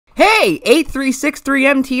Hey,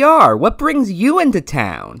 8363MTR, what brings you into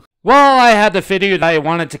town? Well, I had the video that I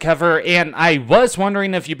wanted to cover, and I was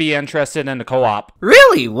wondering if you'd be interested in a co-op.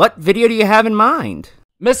 Really? What video do you have in mind?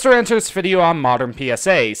 Mr.Enter's video on modern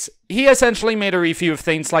PSAs. He essentially made a review of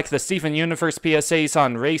things like the Steven Universe PSAs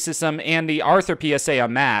on racism and the Arthur PSA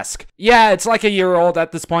on mask. Yeah, it's like a year old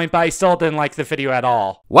at this point, but I still didn't like the video at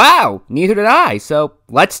all. Wow, neither did I, so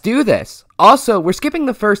let's do this. Also, we're skipping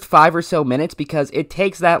the first 5 or so minutes because it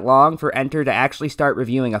takes that long for Enter to actually start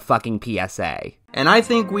reviewing a fucking PSA. And I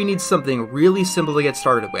think we need something really simple to get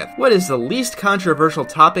started with. What is the least controversial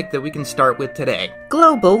topic that we can start with today?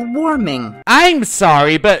 Global warming. I'm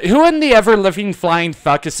sorry, but who in the ever-living flying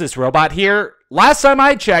fuck is this robot here? Last time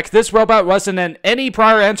I checked, this robot wasn't in any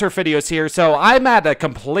prior Enter videos here, so I'm at a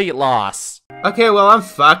complete loss. Okay, well, I'm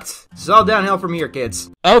fucked. It's all downhill from here,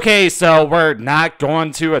 kids. Okay, so we're not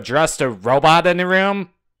going to address the robot in the room?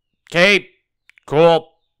 Okay, cool.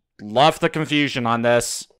 Love the confusion on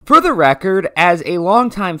this. For the record, as a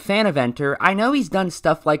longtime fan of Enter, I know he's done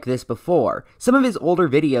stuff like this before. Some of his older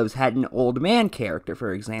videos had an old man character,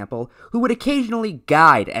 for example, who would occasionally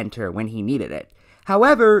guide Enter when he needed it.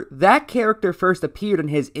 However, that character first appeared in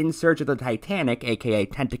his In Search of the Titanic, aka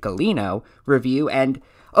Tentacalino, review, and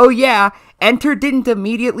oh yeah, Enter didn't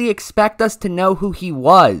immediately expect us to know who he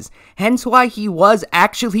was, hence why he was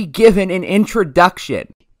actually given an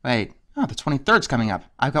introduction. Wait, the 23rd's coming up.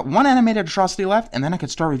 I've got one animated atrocity left, and then I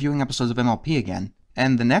could start reviewing episodes of MLP again.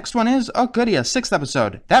 And the next one is, oh goody, a 6th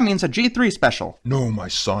episode. That means a G3 special. No, my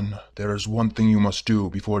son. There is one thing you must do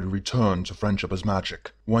before you return to Friendship as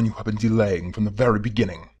Magic. One you have been delaying from the very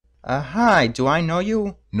beginning. Hi, do I know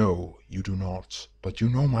you? No, you do not. But you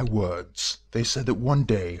know my words. They said that one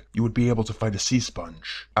day you would be able to fight a sea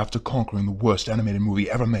sponge. After conquering the worst animated movie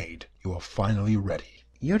ever made, you are finally ready.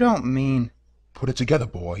 You don't mean... Put it together,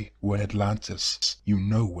 boy. We're in Atlantis. You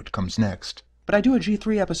know what comes next. But I do a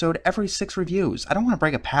G3 episode every 6 reviews. I don't want to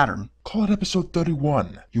break a pattern. Call it episode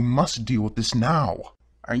 31. You must deal with this now.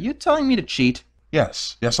 Are you telling me to cheat?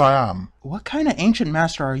 Yes, I am. What kind of ancient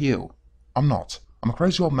master are you? I'm not. I'm a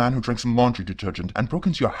crazy old man who drank some laundry detergent and broke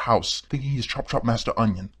into your house thinking he's Chop Chop Master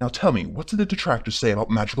Onion. Now tell me, what did the detractors say about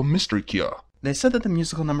Magical Mystery Cure? They said that the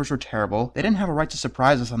musical numbers were terrible, they didn't have a right to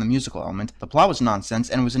surprise us on the musical element, the plot was nonsense,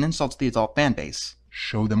 and it was an insult to the adult fanbase.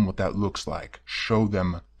 Show them what that looks like. Show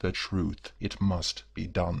them the truth. It must be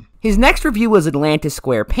done. His next review was Atlantis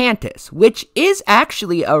Square Pantis, which is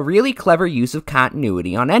actually a really clever use of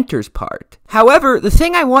continuity on Enter's part. However, the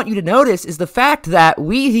thing I want you to notice is the fact that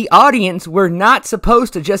we, the audience, were not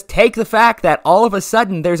supposed to just take the fact that all of a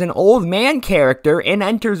sudden there's an old man character in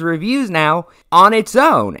Enter's reviews now on its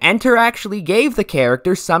own. Enter actually gave the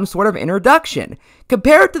character some sort of introduction,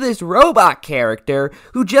 compared to this robot character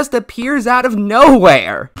who just appears out of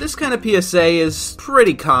nowhere. This kind of PSA is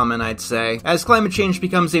pretty common, I'd say, as climate change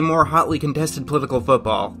becomes a more hotly contested political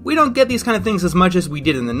football. We don't get these kind of things as much as we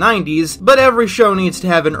did in the 90s, but every show needs to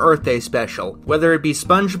have an Earth Day special, whether it be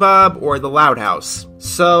SpongeBob or The Loud House.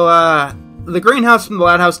 So, the greenhouse from The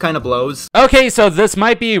Loud House kind of blows. Okay, so this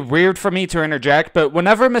might be weird for me to interject, but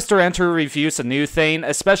whenever Mr. Enter reviews a new thing,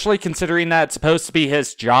 especially considering that it's supposed to be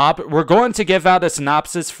his job, we're going to give out a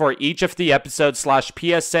synopsis for each of the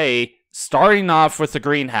episodes/PSA, starting off with the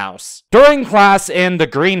greenhouse. During class in the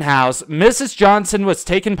greenhouse, Mrs. Johnson was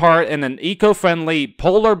taking part in an eco-friendly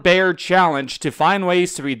polar bear challenge to find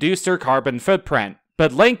ways to reduce their carbon footprint.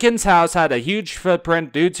 But Lincoln's house had a huge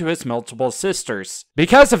footprint due to his multiple sisters.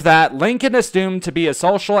 Because of that, Lincoln is doomed to be a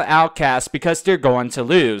social outcast because they're going to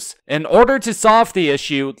lose. In order to solve the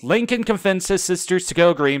issue, Lincoln convinced his sisters to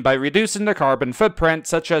go green by reducing their carbon footprint,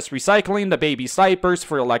 such as recycling the baby's diapers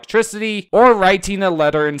for electricity, or writing a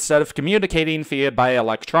letter instead of communicating by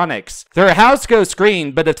electronics. Their house goes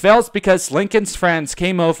green, but it fails because Lincoln's friends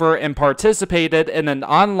came over and participated in an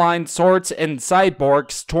online Swords and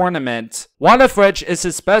Cyborgs tournament, one of which is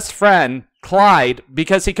his best friend, Clyde,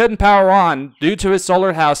 because he couldn't power on due to his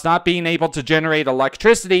solar house not being able to generate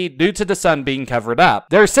electricity due to the sun being covered up.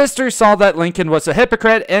 Their sisters saw that Lincoln was a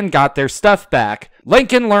hypocrite and got their stuff back.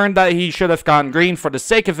 Lincoln learned that he should have gone green for the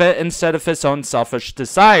sake of it instead of his own selfish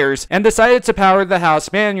desires, and decided to power the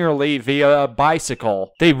house manually via a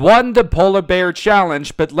bicycle. They won the polar bear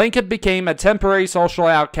challenge, but Lincoln became a temporary social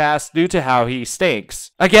outcast due to how he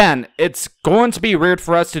stinks. Again, it's going to be weird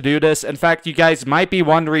for us to do this. In fact, you guys might be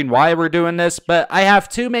wondering why we're doing this, but I have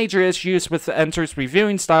 2 major issues with Enter's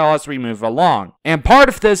reviewing style as we move along. And part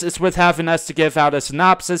of this is with having us to give out a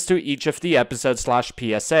synopsis to each of the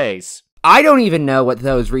episodes/PSAs. I don't even know what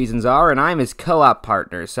those reasons are, and I'm his co-op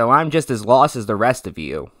partner, so I'm just as lost as the rest of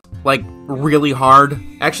you. Like, really hard?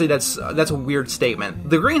 Actually, that's a weird statement.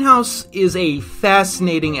 The Greenhouse is a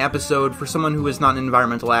fascinating episode for someone who is not an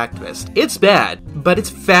environmental activist. It's bad, but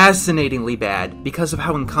it's fascinatingly bad because of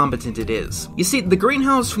how incompetent it is. You see, The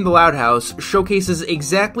Greenhouse from the Loud House showcases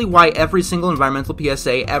exactly why every single environmental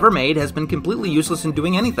PSA ever made has been completely useless in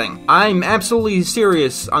doing anything. I'm absolutely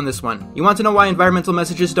serious on this one. You want to know why environmental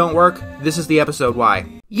messages don't work? This is the episode why.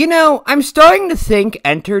 You know, I'm starting to think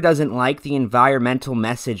Enter doesn't like the environmental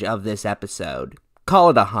message of this episode.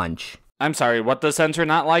 Call it a hunch. I'm sorry, what does Enter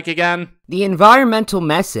not like again? The environmental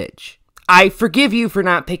message. I forgive you for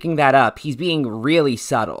not picking that up. He's being really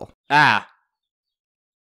subtle. Ah.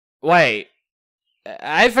 Wait.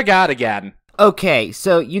 I forgot again. Okay,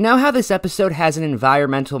 so you know how this episode has an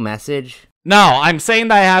environmental message? No, I'm saying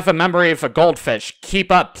that I have a memory of a goldfish.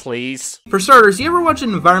 Keep up, please. For starters, you ever watch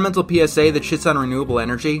an environmental PSA that shits on renewable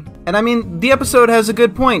energy? And I mean, the episode has a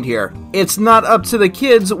good point here. It's not up to the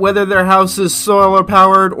kids whether their house is solar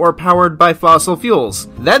powered or powered by fossil fuels.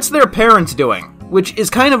 That's their parents doing, which is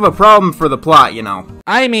kind of a problem for the plot, you know.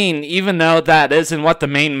 I mean, even though that isn't what the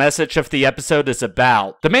main message of the episode is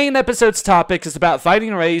about. The main episode's topic is about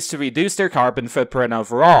finding ways to reduce their carbon footprint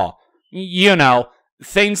overall. You know,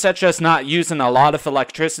 things such as not using a lot of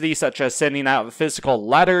electricity, such as sending out physical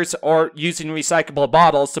letters, or using recyclable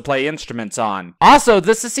bottles to play instruments on. Also,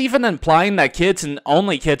 this is even implying that kids and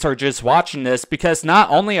only kids are just watching this, because not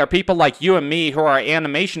only are people like you and me who are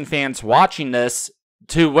animation fans watching this,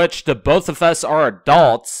 to which the both of us are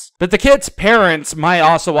adults, but the kids' parents might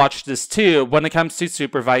also watch this too when it comes to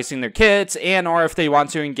supervising their kids and or if they want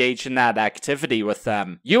to engage in that activity with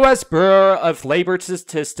them. U.S. Bureau of Labor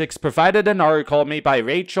Statistics provided an article made by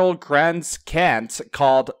Rachel Grenz-Kent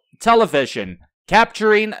called Television: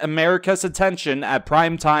 Capturing America's Attention at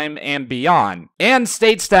Prime Time and Beyond, and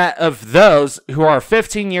states that of those who are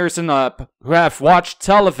 15 years and up who have watched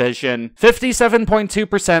television,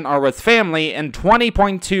 57.2% are with family and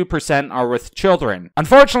 20.2% are with children.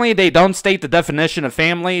 Unfortunately, they don't state the definition of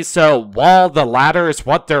family, so while the latter is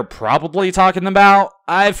what they're probably talking about,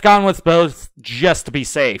 I've gone with both just to be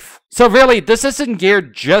safe. So really, this isn't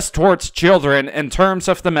geared just towards children in terms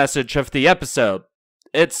of the message of the episode.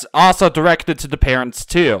 It's also directed to the parents,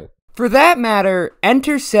 too. For that matter,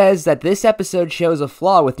 Enter says that this episode shows a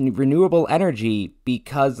flaw with renewable energy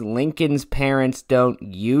because Lincoln's parents don't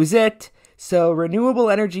use it. So renewable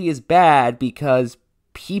energy is bad because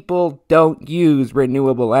people don't use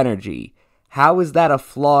renewable energy. How is that a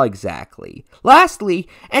flaw exactly? Lastly,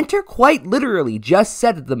 Enter quite literally just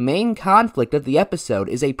said that the main conflict of the episode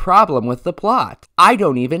is a problem with the plot. I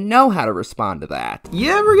don't even know how to respond to that.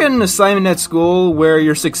 You ever get an assignment at school where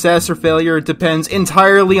your success or failure depends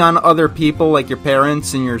entirely on other people, like your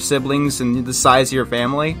parents and your siblings and the size of your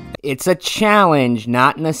family? It's a challenge,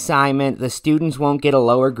 not an assignment. The students won't get a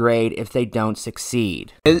lower grade if they don't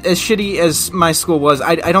succeed. As shitty as my school was,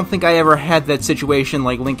 I don't think I ever had that situation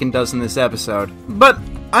like Lincoln does in this episode. But,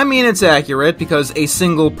 I mean, it's accurate, because a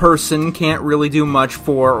single person can't really do much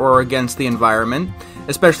for or against the environment,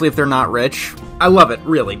 especially if they're not rich. I love it,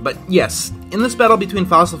 really, but yes, in this battle between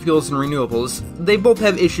fossil fuels and renewables, they both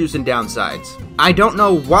have issues and downsides. I don't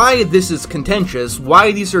know why this is contentious,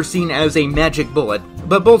 why these are seen as a magic bullet,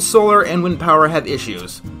 but both solar and wind power have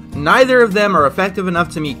issues. Neither of them are effective enough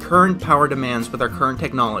to meet current power demands with our current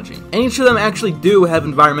technology, and each of them actually do have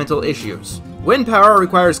environmental issues. Wind power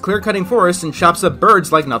requires clear-cutting forests and chops up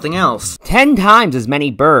birds like nothing else. 10 times as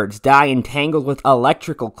many birds die entangled with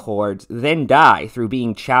electrical cords than die through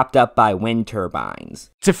being chopped up by wind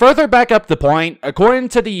turbines. To further back up the point, according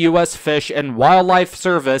to the U.S. Fish and Wildlife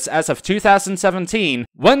Service as of 2017,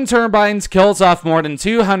 wind turbines kills off more than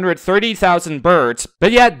 230,000 birds,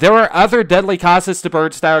 but yet there are other deadly causes to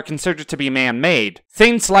birds that are considered to be man-made.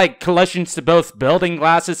 Things like collisions to both building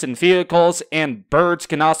glasses and vehicles, and birds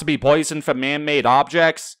can also be poisoned from man-made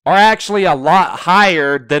objects, are actually a lot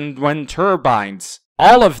higher than wind turbines.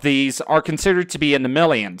 All of these are considered to be in the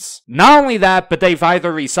millions. Not only that, but they've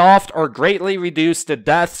either resolved or greatly reduced the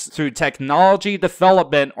deaths through technology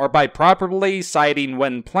development or by properly siting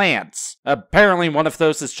wind plants. Apparently one of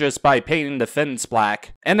those is just by painting the fins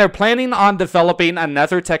black. And they're planning on developing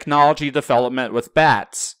another technology development with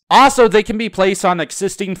bats. Also, they can be placed on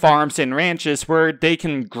existing farms and ranches where they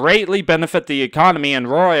can greatly benefit the economy in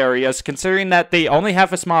rural areas, considering that they only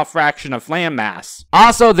have a small fraction of land mass.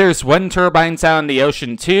 Also, there's wind turbines out in the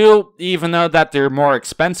ocean too, even though that they're more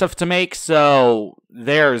expensive to make, so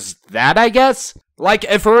there's that, I guess? Like,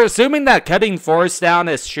 if we're assuming that cutting forests down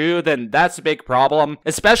is true, then that's a big problem,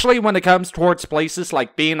 especially when it comes towards places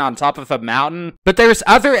like being on top of a mountain. But there's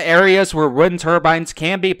other areas where wind turbines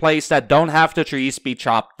can be placed that don't have the trees be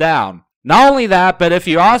chopped down. Not only that, but if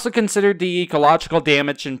you also consider the ecological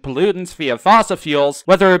damage and pollutants via fossil fuels,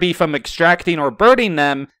 whether it be from extracting or burning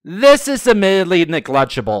them, this is admittedly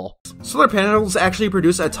negligible. Solar panels actually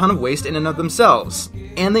produce a ton of waste in and of themselves,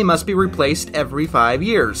 and they must be replaced every 5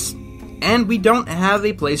 years. And we don't have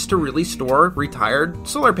a place to really store retired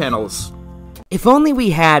solar panels. If only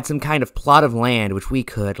we had some kind of plot of land which we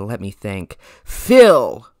could, let me think,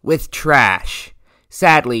 fill with trash.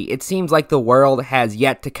 Sadly, it seems like the world has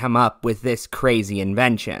yet to come up with this crazy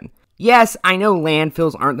invention. Yes, I know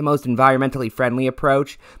landfills aren't the most environmentally friendly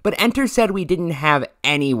approach, but Enter said we didn't have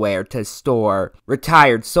anywhere to store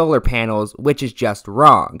retired solar panels, which is just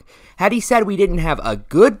wrong. Had he said we didn't have a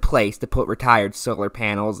good place to put retired solar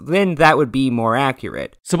panels, then that would be more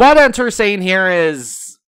accurate. So what Enter's saying here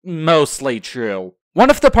is mostly true. One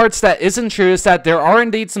of the parts that isn't true is that there are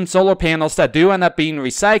indeed some solar panels that do end up being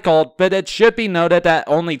recycled, but it should be noted that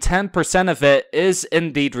only 10% of it is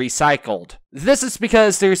indeed recycled. This is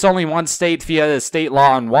because there's only one state via the state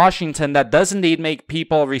law in Washington that does indeed make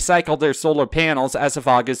people recycle their solar panels as of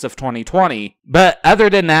August of 2020. But other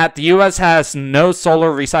than that, the US has no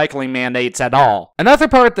solar recycling mandates at all. Another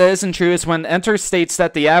part that isn't true is when Enter states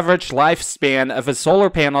that the average lifespan of a solar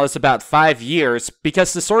panel is about 5 years,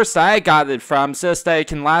 because the source that I got it from says that it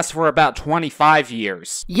can last for about 25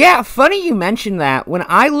 years. Yeah, funny you mentioned that. When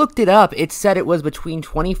I looked it up, it said it was between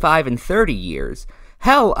 25 and 30 years.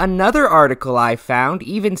 Hell, another article I found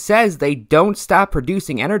even says they don't stop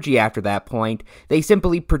producing energy after that point, they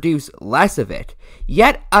simply produce less of it.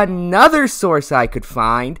 Yet another source I could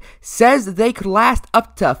find says they could last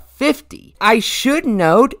up to 50. I should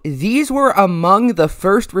note, these were among the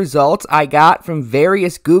first results I got from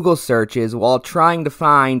various Google searches while trying to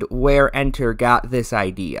find where Enter got this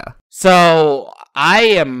idea. So, I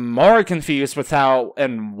am more confused with how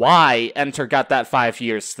and why Enter got that 5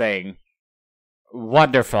 years thing.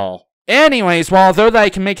 Wonderful. Anyways, well, although I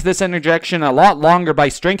can make this interjection a lot longer by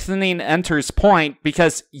strengthening Enter's point,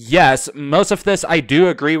 because yes, most of this I do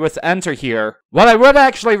agree with Enter here, what I would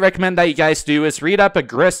actually recommend that you guys do is read up a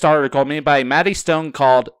Grist article made by Maddie Stone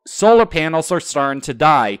called Solar Panels Are Starting to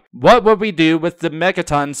Die. What would we do with the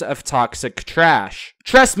megatons of toxic trash?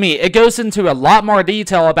 Trust me, it goes into a lot more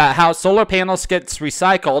detail about how solar panels gets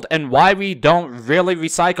recycled and why we don't really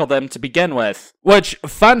recycle them to begin with. Which,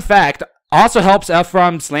 fun fact, also helps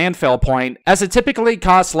Ephraim's landfill point, as it typically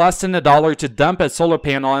costs less than $1 to dump a solar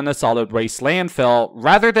panel in a solid waste landfill,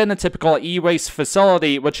 rather than a typical e-waste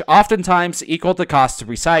facility, which oftentimes equal the cost to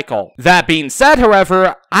recycle. That being said,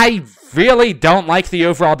 however, I really don't like the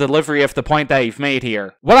overall delivery of the point that you've made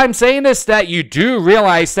here. What I'm saying is that you do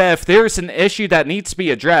realize that if there's an issue that needs to be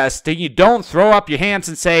addressed, then you don't throw up your hands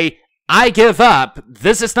and say, I give up.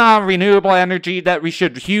 This is not renewable energy that we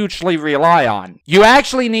should hugely rely on. You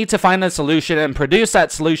actually need to find a solution and produce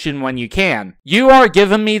that solution when you can. You are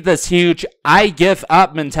giving me this huge I give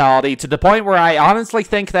up mentality to the point where I honestly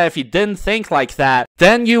think that if you didn't think like that,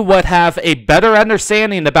 then you would have a better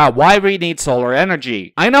understanding about why we need solar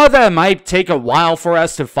energy. I know that it might take a while for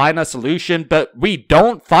us to find a solution, but we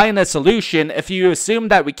don't find a solution if you assume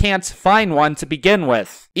that we can't find one to begin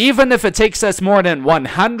with. Even if it takes us more than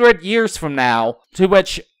 100 years from now, to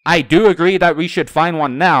which I do agree that we should find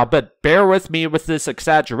one now, but bear with me with this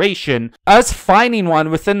exaggeration. Us finding one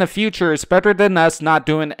within the future is better than us not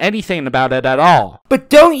doing anything about it at all. But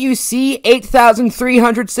don't you see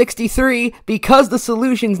 8,363? Because the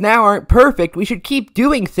solutions now aren't perfect, we should keep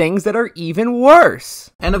doing things that are even worse.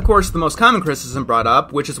 And of course, the most common criticism brought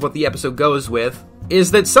up, which is what the episode goes with,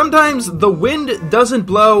 is that sometimes the wind doesn't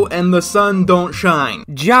blow and the sun don't shine.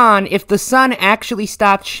 John, if the sun actually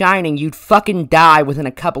stopped shining, you'd fucking die within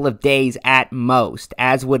a couple of days at most,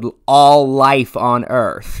 as would all life on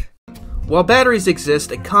Earth. While batteries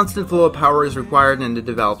exist, a constant flow of power is required in a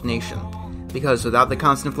developed nation. Because without the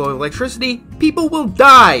constant flow of electricity, people will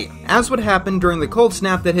die, as would happen during the cold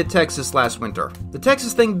snap that hit Texas last winter. The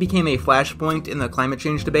Texas thing became a flashpoint in the climate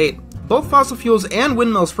change debate. Both fossil fuels and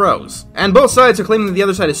windmills froze, and both sides are claiming that the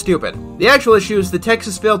other side is stupid. The actual issue is that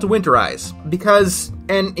Texas failed to winterize, because,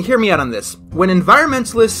 and hear me out on this, when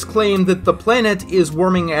environmentalists claim that the planet is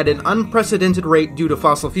warming at an unprecedented rate due to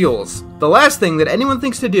fossil fuels, the last thing that anyone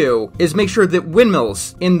thinks to do is make sure that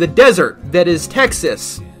windmills in the desert that is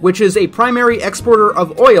Texas, which is a primary exporter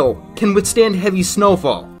of oil, can withstand heavy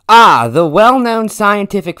snowfall. Ah, the well-known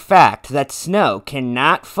scientific fact that snow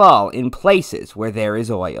cannot fall in places where there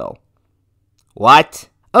is oil. What?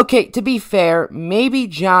 Okay, to be fair, maybe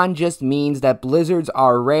John just means that blizzards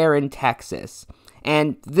are rare in Texas.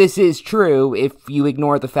 And this is true if you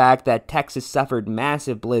ignore the fact that Texas suffered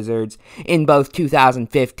massive blizzards in both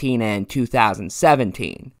 2015 and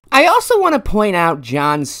 2017. I also want to point out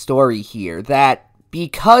John's story here, that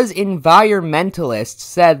because environmentalists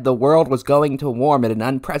said the world was going to warm at an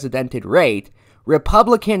unprecedented rate,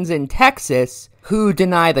 Republicans in Texas, who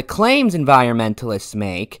deny the claims environmentalists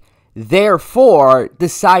make, therefore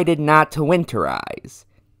decided not to winterize.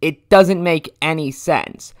 It doesn't make any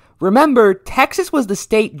sense. Remember, Texas was the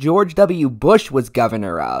state George W. Bush was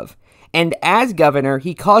governor of, and as governor,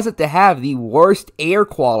 he caused it to have the worst air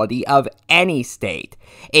quality of any state.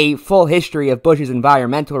 A full history of Bush's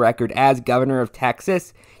environmental record as governor of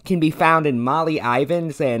Texas can be found in Molly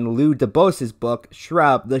Ivins and Lou DeBose's book,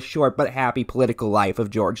 Shrub, The Short But Happy Political Life of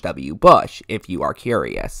George W. Bush, if you are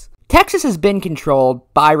curious. Texas has been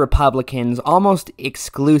controlled by Republicans almost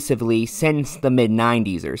exclusively since the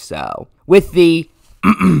mid-90s or so, with the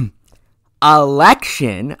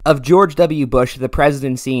election of George W. Bush to the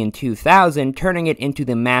presidency in 2000 turning it into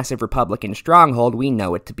the massive Republican stronghold we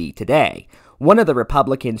know it to be today. One of the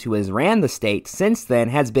Republicans who has ran the state since then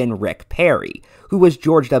has been Rick Perry, who was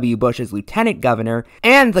George W. Bush's lieutenant governor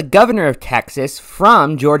and the governor of Texas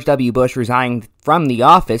from George W. Bush resigning from the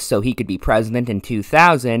office so he could be president in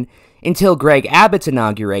 2000 until Greg Abbott's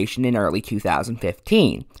inauguration in early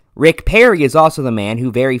 2015. Rick Perry is also the man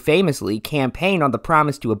who very famously campaigned on the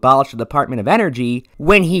promise to abolish the Department of Energy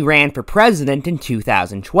when he ran for president in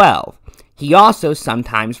 2012. He also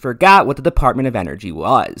sometimes forgot what the Department of Energy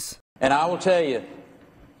was. And I will tell you,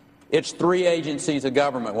 it's 3 agencies of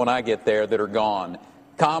government when I get there that are gone.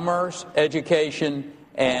 Commerce, education,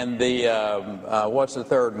 and the, what's the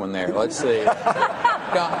third one there? Let's see.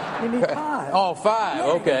 You need 5. Oh, 5,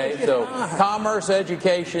 okay. So commerce,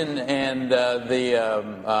 education, and the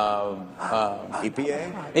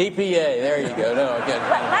EPA? EPA, there you go. No, okay.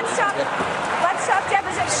 Let's talk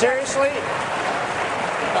deposition. Seriously?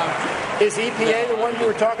 Is EPA the one you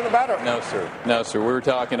were talking about? Or? No, sir. No, sir. We were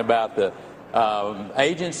talking about the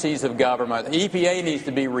agencies of government. EPA needs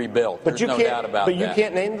to be rebuilt. There's no doubt about that. But you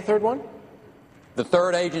can't name the third one? The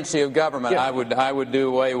third agency of government, yeah. I would do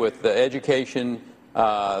away with the education,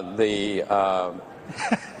 the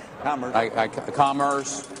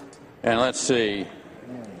commerce, and let's see.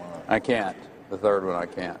 I can't. The third one I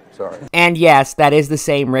can't. Sorry. And yes, that is the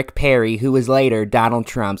same Rick Perry who was later Donald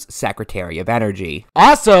Trump's Secretary of Energy.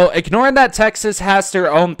 Also, ignoring that Texas has their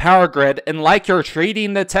own power grid, and like you're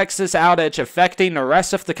treating the Texas outage affecting the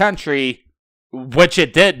rest of the country, which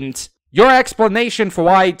it didn't, your explanation for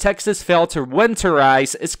why Texas failed to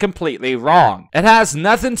winterize is completely wrong. It has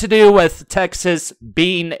nothing to do with Texas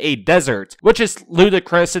being a desert, which is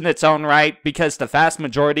ludicrous in its own right because the vast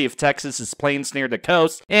majority of Texas is plains near the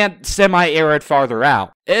coast and semi-arid farther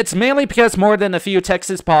out. It's mainly because more than a few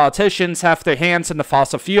Texas politicians have their hands in the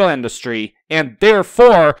fossil fuel industry, and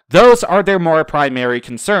therefore, those are their more primary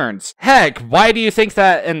concerns. Heck, why do you think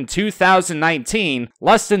that in 2019,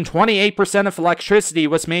 less than 28% of electricity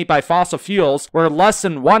was made by fossil fuels, where less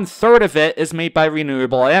than 1/3 of it is made by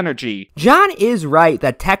renewable energy? John is right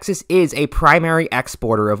that Texas is a primary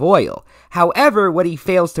exporter of oil. However, what he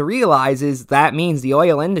fails to realize is that means the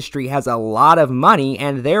oil industry has a lot of money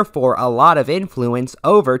and therefore a lot of influence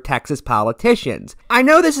over Texas politicians. I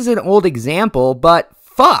know this is an old example, but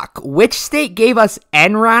fuck, which state gave us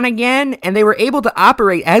Enron again? And they were able to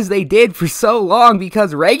operate as they did for so long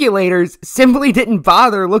because regulators simply didn't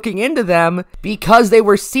bother looking into them because they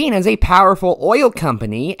were seen as a powerful oil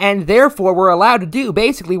company and therefore were allowed to do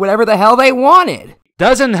basically whatever the hell they wanted.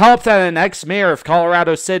 Doesn't help that an ex-mayor of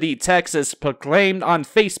Colorado City, Texas, proclaimed on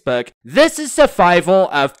Facebook, "This is survival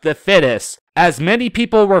of the fittest," as many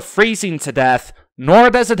people were freezing to death. Nor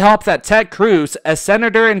does it help that Ted Cruz, a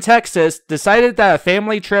senator in Texas, decided that a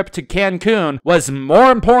family trip to Cancun was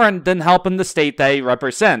more important than helping the state that he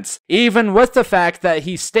represents, even with the fact that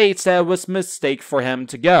he states that it was a mistake for him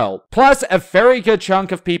to go. Plus, a very good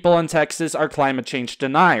chunk of people in Texas are climate change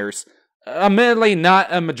deniers. Admittedly, not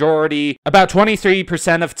a majority. About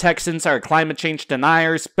 23% of Texans are climate change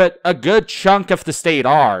deniers, but a good chunk of the state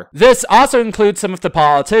are. This also includes some of the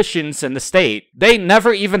politicians in the state. They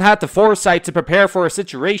never even had the foresight to prepare for a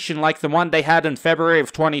situation like the one they had in February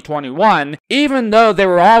of 2021, even though they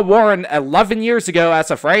were all warned 11 years ago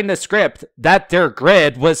as of writing the script that their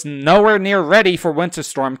grid was nowhere near ready for winter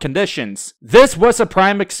storm conditions. This was a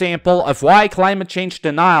prime example of why climate change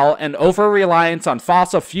denial and over-reliance on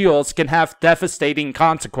fossil fuels can have devastating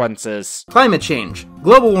consequences. Climate change,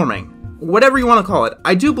 global warming, whatever you want to call it,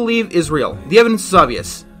 I do believe is real. The evidence is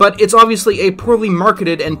obvious. But it's obviously a poorly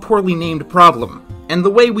marketed and poorly named problem. And the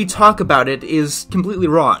way we talk about it is completely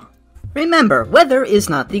wrong. Remember, weather is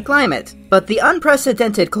not the climate, but the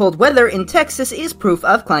unprecedented cold weather in Texas is proof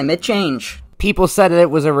of climate change. People said that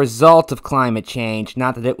it was a result of climate change,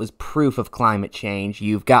 not that it was proof of climate change.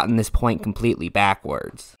 You've gotten this point completely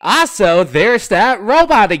backwards. Also, there's that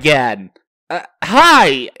robot again.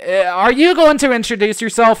 Hi, are you going to introduce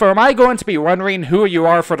yourself, or am I going to be wondering who you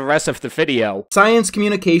are for the rest of the video? Science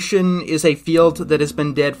communication is a field that has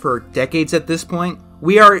been dead for decades at this point.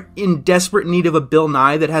 We are in desperate need of a Bill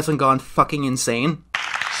Nye that hasn't gone fucking insane.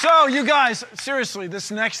 So, you guys, seriously,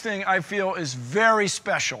 this next thing I feel is very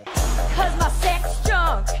special. Cause my sex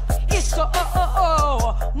junk is so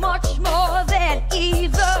much more than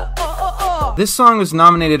either. This song was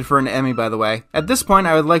nominated for an Emmy, by the way. At this point,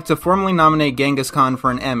 I would like to formally nominate Genghis Khan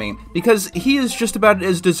for an Emmy, because he is just about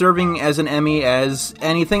as deserving as an Emmy as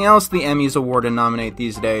anything else the Emmys award and nominate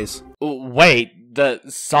these days. Wait, the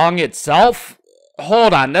song itself?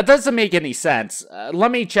 Hold on, that doesn't make any sense.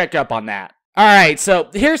 Let me check up on that. Alright, so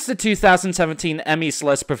here's the 2017 Emmys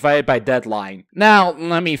list provided by Deadline. Now,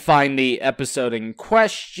 let me find the episode in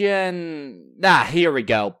question. Here we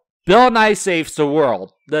go. Bill Nye Saves the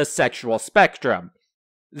World, The Sexual Spectrum.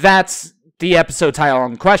 That's the episode title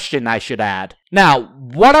in question, I should add. Now,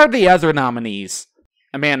 what are the other nominees?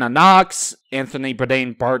 Amanda Knox, Anthony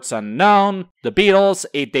Bourdain, Parts Unknown, The Beatles,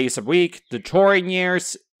 8 Days a Week, The Touring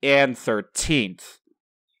Years, and 13th.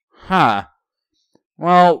 Huh.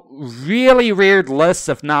 Well, really weird list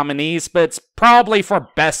of nominees, but it's probably for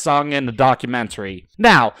Best Song in the Documentary.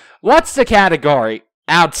 Now, what's the category?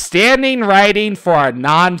 Outstanding Writing for a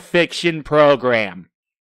Non-Fiction Program.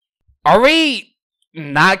 Are we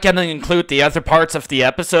not gonna include the other parts of the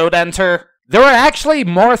episode, Enter? There were actually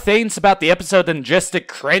more things about the episode than just the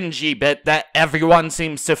cringy bit that everyone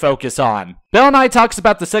seems to focus on. Bill Nye talks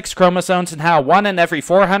about the 6 chromosomes and how 1 in every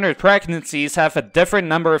 400 pregnancies have a different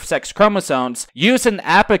number of sex chromosomes, use an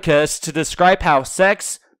abacus to describe how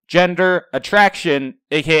sex, gender, attraction,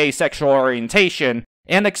 aka sexual orientation,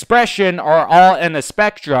 and expression are all in a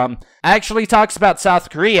spectrum, actually talks about South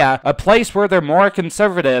Korea, a place where they're more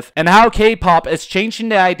conservative, and how K-pop is changing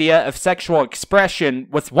the idea of sexual expression,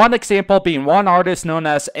 with one example being one artist known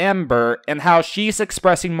as Amber, and how she's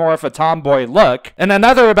expressing more of a tomboy look, and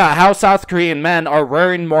another about how South Korean men are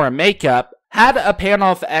wearing more makeup. Had a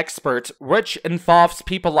panel of experts, which involves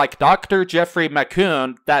people like Dr. Jeffrey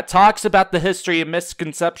McCoon, that talks about the history and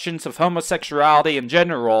misconceptions of homosexuality and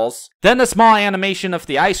gender roles, then a small animation of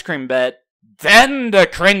the ice cream bit, then the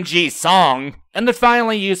cringy song, and then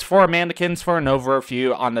finally used 4 mannequins for an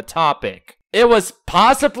overview on the topic. It was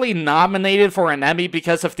possibly nominated for an Emmy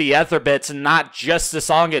because of the other bits and not just the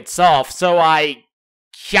song itself, so I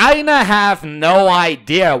kinda have no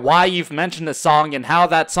idea why you've mentioned the song and how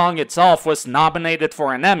that song itself was nominated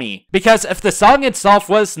for an Emmy. Because if the song itself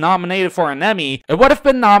was nominated for an Emmy, it would have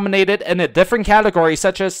been nominated in a different category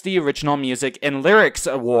such as the Original Music and Lyrics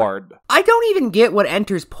Award. I don't even get what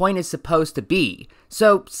Enter's point is supposed to be.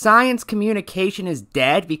 So, science communication is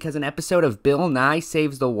dead because an episode of Bill Nye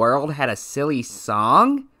Saves the World had a silly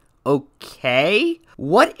song? Okay.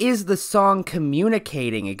 What is the song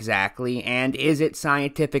communicating exactly, and is it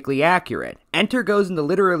scientifically accurate? Enter goes into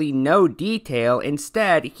literally no detail.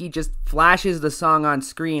 Instead, he just flashes the song on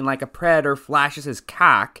screen like a predator flashes his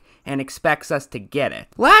cock and expects us to get it.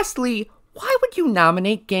 Lastly, why would you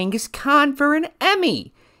nominate Genghis Khan for an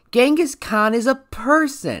Emmy? Genghis Khan is a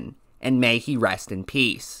person, and may he rest in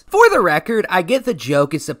peace. For the record, I get the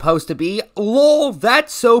joke is supposed to be, lol,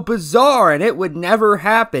 that's so bizarre and it would never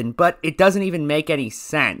happen, but it doesn't even make any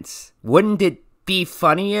sense. Wouldn't it be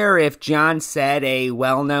funnier if John said a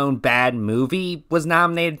well-known bad movie was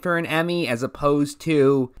nominated for an Emmy as opposed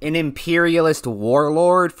to an imperialist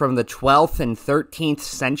warlord from the 12th and 13th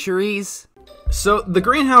centuries? So, the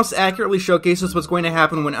greenhouse accurately showcases what's going to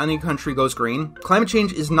happen when any country goes green. Climate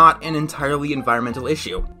change is not an entirely environmental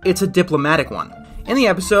issue. It's a diplomatic one. In the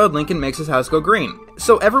episode, Lincoln makes his house go green.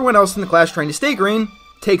 So everyone else in the class trying to stay green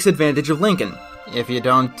takes advantage of Lincoln. If you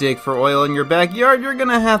don't dig for oil in your backyard, you're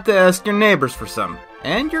gonna have to ask your neighbors for some.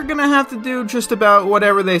 And you're gonna have to do just about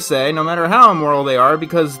whatever they say, no matter how immoral they are,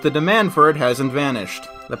 because the demand for it hasn't vanished.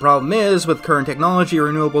 The problem is, with current technology,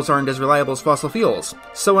 renewables aren't as reliable as fossil fuels.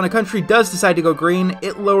 So when a country does decide to go green,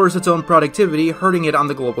 it lowers its own productivity, hurting it on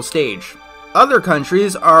the global stage. Other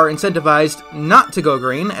countries are incentivized not to go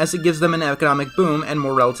green, as it gives them an economic boom and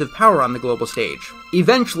more relative power on the global stage.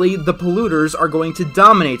 Eventually, the polluters are going to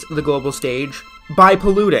dominate the global stage by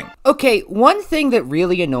polluting. Okay, one thing that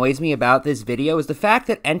really annoys me about this video is the fact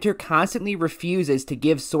that Enter constantly refuses to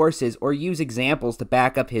give sources or use examples to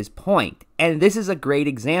back up his point. And this is a great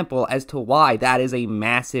example as to why that is a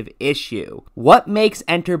massive issue. What makes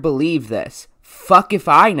Enter believe this? Fuck if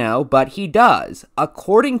I know, but he does.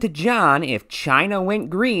 According to John, if China went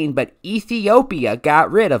green but Ethiopia got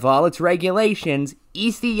rid of all its regulations,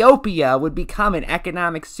 Ethiopia would become an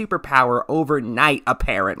economic superpower overnight,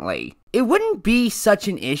 apparently. It wouldn't be such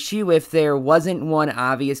an issue if there wasn't one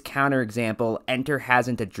obvious counterexample Enter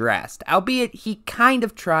hasn't addressed, albeit he kind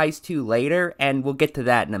of tries to later, and we'll get to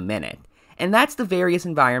that in a minute. And that's the various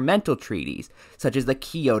environmental treaties, such as the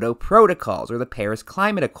Kyoto Protocols or the Paris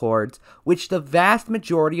Climate Accords, which the vast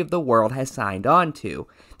majority of the world has signed on to.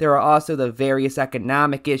 There are also the various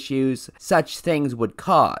economic issues such things would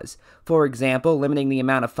cause. For example, limiting the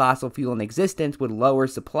amount of fossil fuel in existence would lower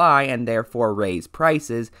supply and therefore raise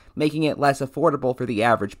prices, making it less affordable for the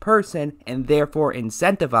average person and therefore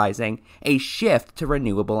incentivizing a shift to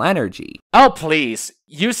renewable energy. Oh, please.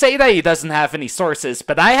 You say that he doesn't have any sources,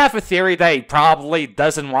 but I have a theory that he probably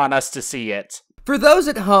doesn't want us to see it. For those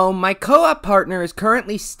at home, my co-op partner is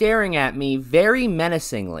currently staring at me very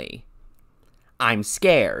menacingly. I'm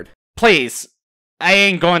scared. Please, I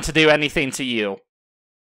ain't going to do anything to you.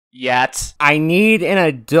 Yet. I need an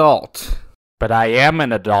adult. But I am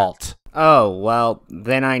an adult. Oh, well,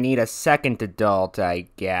 then I need a second adult, I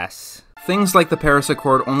guess. Things like the Paris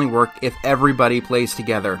Accord only work if everybody plays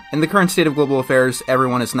together. In the current state of global affairs,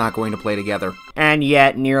 everyone is not going to play together. And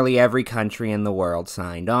yet, nearly every country in the world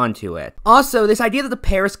signed on to it. Also, this idea that the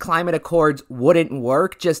Paris Climate Accords wouldn't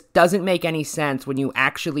work just doesn't make any sense when you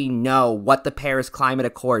actually know what the Paris Climate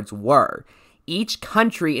Accords were. Each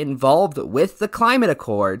country involved with the climate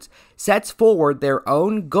accords sets forward their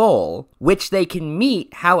own goal, which they can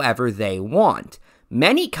meet however they want.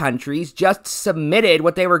 Many countries just submitted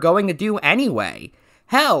what they were going to do anyway.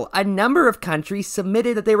 Hell, a number of countries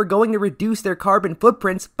submitted that they were going to reduce their carbon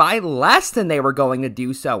footprints by less than they were going to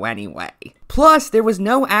do so anyway. Plus, there was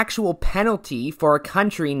no actual penalty for a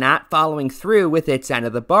country not following through with its end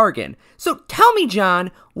of the bargain. So tell me,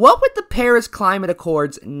 John, what would the Paris Climate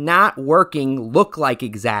Accords not working look like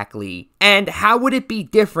exactly? And how would it be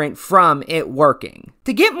different from it working?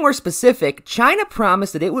 To get more specific, China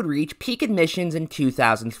promised that it would reach peak emissions in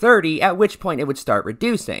 2030, at which point it would start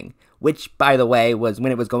reducing. Which, by the way, was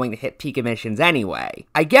when it was going to hit peak emissions anyway.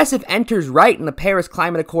 I guess if Enter's right and the Paris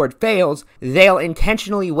Climate Accord fails, they'll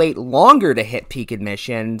intentionally wait longer to hit peak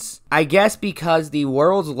emissions. I guess because the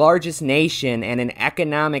world's largest nation and an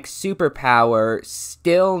economic superpower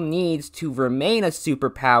still needs to remain a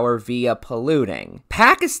superpower via polluting.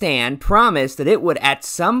 Pakistan promised that it would at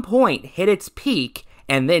some point hit its peak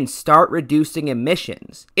and then start reducing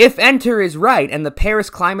emissions. If Enter is right and the Paris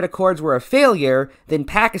Climate Accords were a failure, then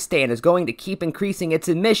Pakistan is going to keep increasing its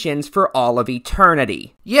emissions for all of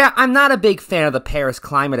eternity. Yeah, I'm not a big fan of the Paris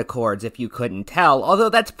Climate Accords, if you couldn't tell, although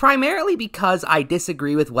that's primarily because I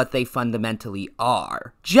disagree with what they fundamentally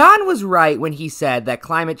are. John was right when he said that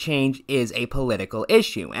climate change is a political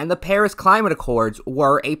issue, and the Paris Climate Accords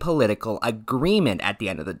were a political agreement at the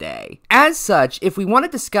end of the day. As such, if we want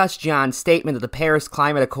to discuss John's statement that the Paris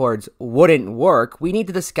Climate Accords wouldn't work, we need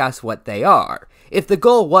to discuss what they are. If the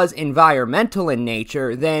goal was environmental in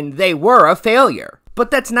nature, then they were a failure. But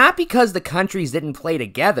that's not because the countries didn't play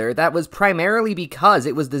together, that was primarily because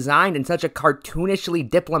it was designed in such a cartoonishly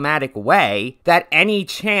diplomatic way that any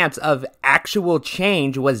chance of actual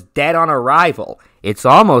change was dead on arrival. It's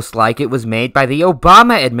almost like it was made by the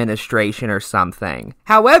Obama administration or something.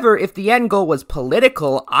 However, if the end goal was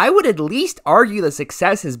political, I would at least argue the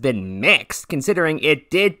success has been mixed, considering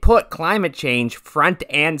it did put climate change front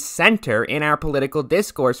and center in our political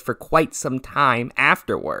discourse for quite some time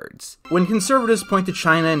afterwards. When conservatives point to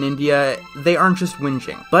China and India, they aren't just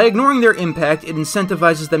whinging. By ignoring their impact, it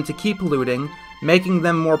incentivizes them to keep polluting, making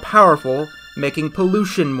them more powerful, making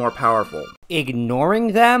pollution more powerful.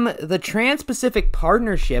 Ignoring them? The Trans-Pacific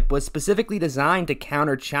Partnership was specifically designed to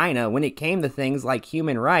counter China when it came to things like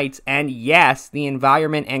human rights and, yes, the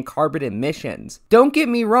environment and carbon emissions. Don't get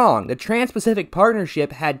me wrong, the Trans-Pacific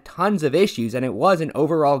Partnership had tons of issues and it was an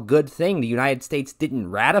overall good thing the United States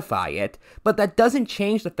didn't ratify it, but that doesn't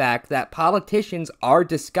change the fact that politicians are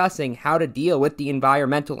discussing how to deal with the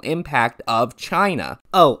environmental impact of China.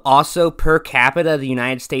 Oh, also, per capita, the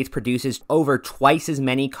United States produces over twice as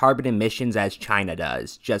many carbon emissions as China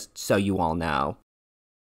does, just so you all know.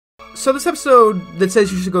 So this episode that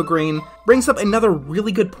says you should go green brings up another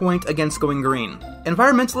really good point against going green.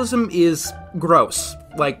 Environmentalism is gross.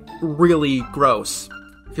 Like, really gross.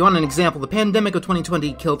 If you want an example, the pandemic of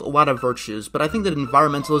 2020 killed a lot of virtues, but I think that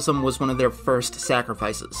environmentalism was one of their first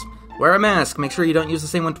sacrifices. Wear a mask, make sure you don't use the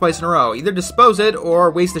same one twice in a row. Either dispose it, or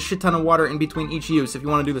waste a shit ton of water in between each use if you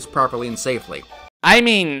want to do this properly and safely. I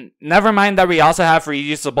mean, never mind that we also have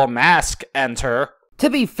reusable mask Enter. To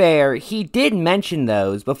be fair, he did mention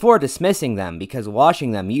those before dismissing them because washing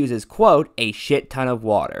them uses, quote, a shit ton of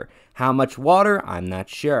water. How much water? I'm not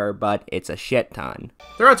sure, but it's a shit ton.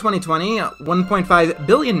 Throughout 2020, 1.5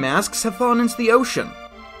 billion masks have fallen into the ocean,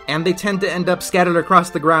 and they tend to end up scattered across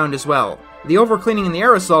the ground as well. The overcleaning and the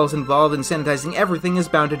aerosols involved in sanitizing everything is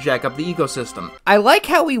bound to jack up the ecosystem. I like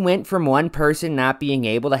how we went from one person not being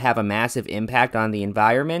able to have a massive impact on the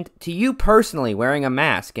environment to you personally wearing a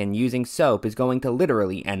mask and using soap is going to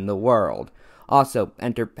literally end the world. Also,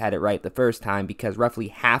 Enter had it right the first time because roughly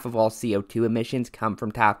half of all CO2 emissions come from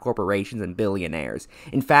top corporations and billionaires.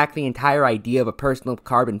 In fact, the entire idea of a personal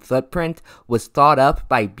carbon footprint was thought up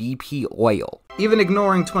by BP Oil. Even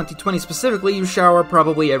ignoring 2020 specifically, you shower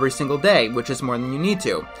probably every single day, which is more than you need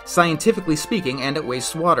to, scientifically speaking, and it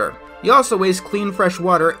wastes water. You also waste clean, fresh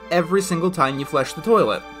water every single time you flush the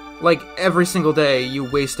toilet. Like, every single day, you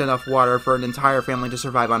waste enough water for an entire family to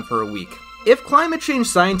survive on for a week. If climate change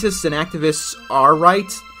scientists and activists are right,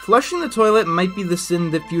 flushing the toilet might be the sin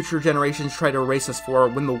that future generations try to erase us for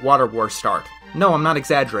when the water wars start. No, I'm not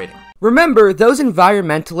exaggerating. Remember, those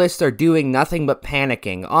environmentalists are doing nothing but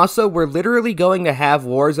panicking. Also, we're literally going to have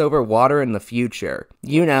wars over water in the future.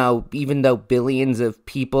 You know, even though billions of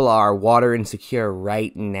people are water insecure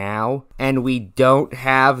right now, and we don't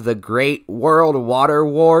have the Great World Water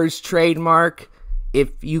Wars trademark,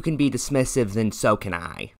 if you can be dismissive, then so can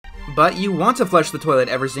I. But you want to flush the toilet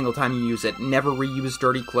every single time you use it, never reuse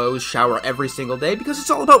dirty clothes, shower every single day, because it's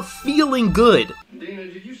all about feeling good. Dana,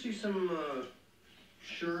 did you see some,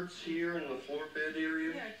 shirts here in the floor bed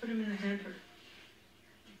area? Yeah, I put them in the hamper.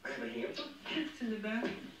 I have a hamper? It's in the back.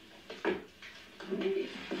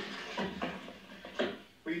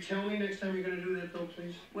 Will you tell me next time you're going to do that, though,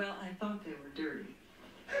 please? Well, I thought they were dirty.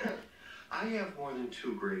 I have more than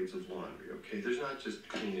 2 grades of laundry, okay? There's not just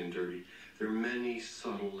clean and dirty. There are many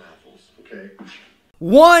subtle levels, okay?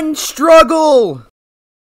 One struggle!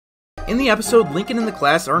 In the episode, Lincoln and the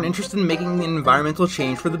class aren't interested in making an environmental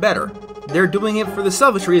change for the better. They're doing it for the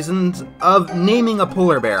selfish reasons of naming a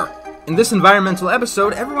polar bear. In this environmental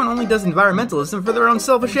episode, everyone only does environmentalism for their own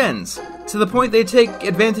selfish ends, to the point they take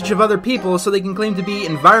advantage of other people so they can claim to be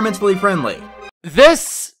environmentally friendly.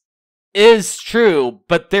 This is true,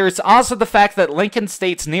 but there's also the fact that Lincoln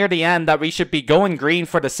states near the end that we should be going green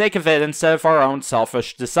for the sake of it instead of our own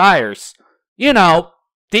selfish desires. You know,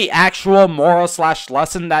 the actual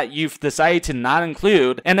moral/lesson that you've decided to not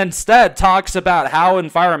include, and instead talks about how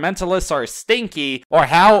environmentalists are stinky, or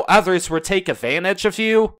how others would take advantage of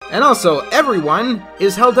you. And also, everyone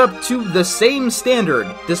is held up to the same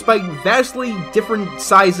standard, despite vastly different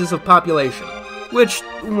sizes of population. Which,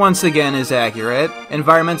 once again, is accurate.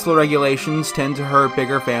 Environmental regulations tend to hurt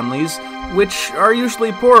bigger families, which are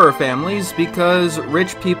usually poorer families because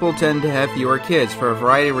rich people tend to have fewer kids for a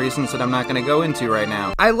variety of reasons that I'm not going to go into right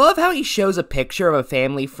now. I love how he shows a picture of a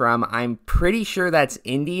family from, I'm pretty sure that's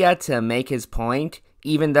India, to make his point,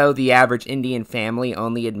 even though the average Indian family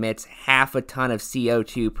only emits half a ton of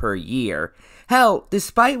CO2 per year. Hell,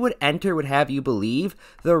 despite what Enter would have you believe,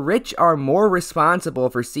 the rich are more responsible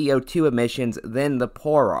for CO2 emissions than the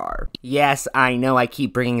poor are. Yes, I know I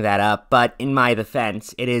keep bringing that up, but in my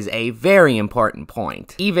defense, it is a very important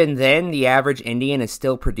point. Even then, the average Indian is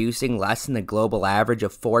still producing less than the global average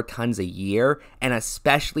of 4 tons a year, and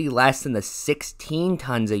especially less than the 16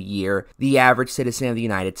 tons a year the average citizen of the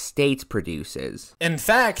United States produces. In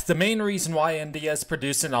fact, the main reason why India is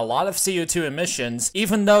producing a lot of CO2 emissions,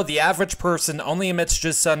 even though the average person only emits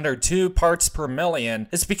just under 2 parts per million,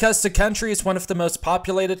 is because the country is one of the most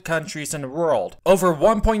populated countries in the world. Over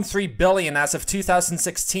 1.3 billion as of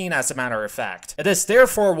 2016, as a matter of fact. It is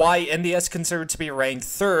therefore why India is considered to be ranked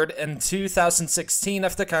 3rd in 2016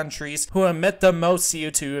 of the countries who emit the most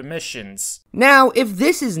CO2 emissions. Now, if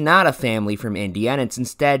this is not a family from India and it's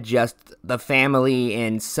instead just the family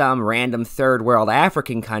in some random third world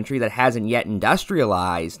African country that hasn't yet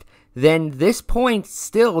industrialized, then this point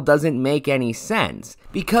still doesn't make any sense.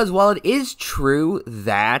 Because while it is true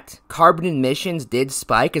that carbon emissions did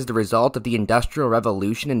spike as the result of the Industrial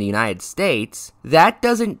Revolution in the United States, that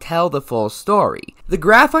doesn't tell the full story. The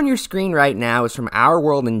graph on your screen right now is from Our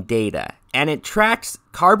World in Data, and it tracks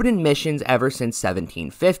carbon emissions ever since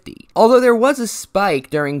 1750. Although there was a spike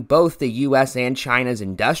during both the US and China's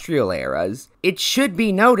industrial eras, it should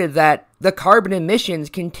be noted that the carbon emissions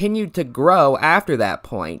continued to grow after that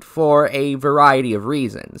point for a variety of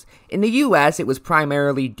reasons. In the US, it was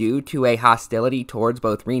primarily due to a hostility towards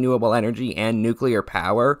both renewable energy and nuclear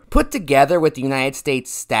power, put together with the United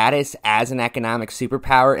States' status as an economic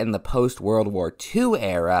superpower in the post-World War II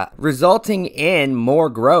era, resulting in more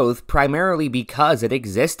growth primarily because it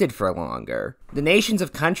existed for longer. The nations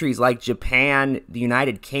of countries like Japan, the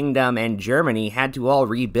United Kingdom, and Germany had to all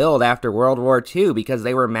rebuild after World War II because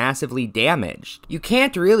they were massively damaged. You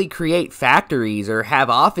can't really create factories or have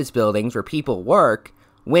office buildings where people work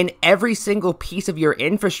when every single piece of your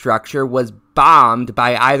infrastructure was bombed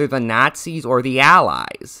by either the Nazis or the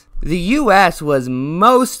Allies. The US was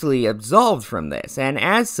mostly absolved from this, and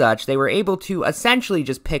as such, they were able to essentially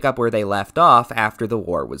just pick up where they left off after the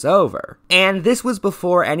war was over. And this was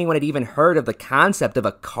before anyone had even heard of the concept of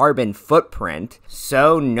a carbon footprint,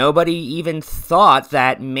 so nobody even thought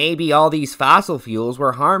that maybe all these fossil fuels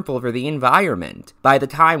were harmful for the environment. By the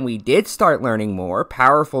time we did start learning more,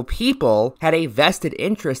 powerful people had a vested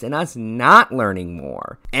interest in us not learning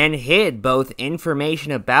more, and hid both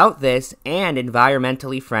information about this and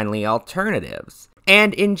environmentally friendly alternatives.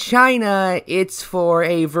 And in China, it's for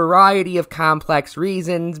a variety of complex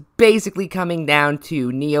reasons, basically coming down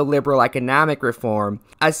to neoliberal economic reform,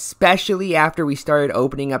 especially after we started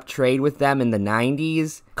opening up trade with them in the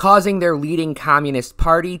 90s, causing their leading communist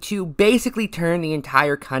party to basically turn the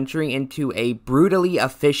entire country into a brutally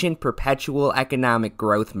efficient perpetual economic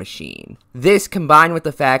growth machine. This, combined with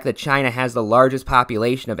the fact that China has the largest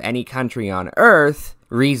population of any country on Earth,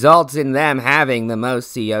 results in them having the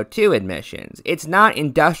most CO2 emissions. It's not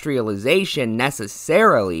industrialization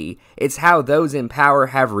necessarily, it's how those in power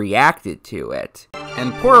have reacted to it.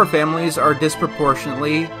 And poorer families are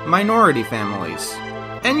disproportionately minority families.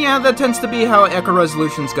 And yeah, that tends to be how eco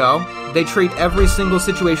resolutions go. They treat every single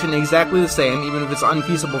situation exactly the same, even if it's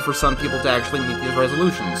unfeasible for some people to actually meet these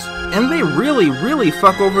resolutions. And they really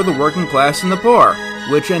fuck over the working class and the poor,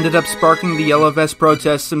 which ended up sparking the Yellow Vest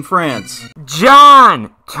protests in France.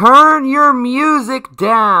 John, turn your music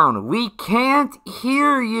down. We can't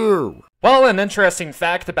hear you. Well, an interesting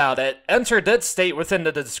fact about it, Enter did state within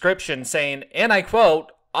the description saying, and I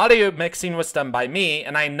quote, "Audio mixing was done by me,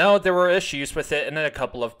 and I know there were issues with it in a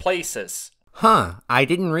couple of places." Huh, I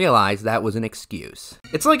didn't realize that was an excuse.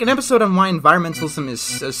 It's like an episode on why environmentalism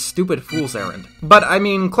is a stupid fool's errand. But, I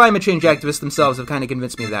mean, climate change activists themselves have kind of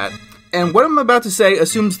convinced me that. And what I'm about to say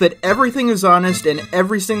assumes that everything is honest and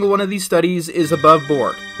every single one of these studies is above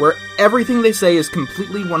board, where everything they say is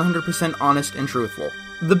completely 100% honest and truthful.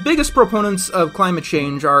 The biggest proponents of climate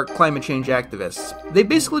change are climate change activists. They've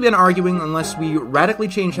basically been arguing unless we radically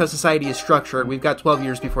change how society is structured, we've got 12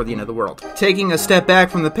 years before the end of the world. Taking a step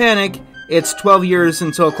back from the panic, it's 12 years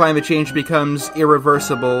until climate change becomes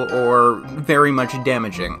irreversible or very much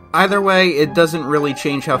damaging. Either way, it doesn't really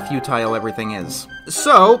change how futile everything is.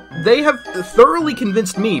 So, they have thoroughly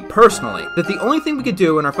convinced me, personally, that the only thing we could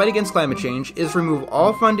do in our fight against climate change is remove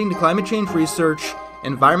all funding to climate change research,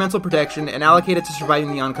 environmental protection, and allocate it to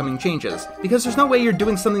surviving the oncoming changes. Because there's no way you're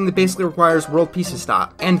doing something that basically requires world peace to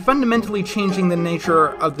stop, and fundamentally changing the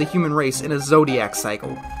nature of the human race in a zodiac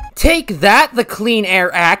cycle. Take that, the Clean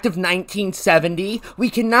Air Act of 1970! We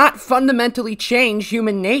cannot fundamentally change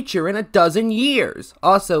human nature in a dozen years!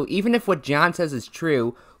 Also, even if what John says is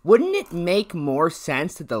true, wouldn't it make more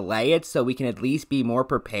sense to delay it so we can at least be more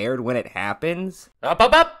prepared when it happens?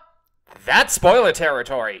 Up! That's spoiler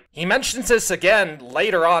territory. He mentions this again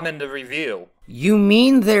later on in the review. You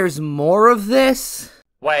mean there's more of this?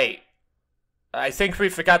 Wait. I think we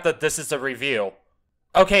forgot that this is a review.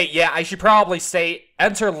 Okay, yeah, I should probably state,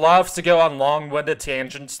 Enter loves to go on long-winded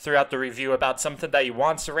tangents throughout the review about something that he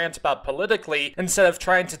wants to rant about politically instead of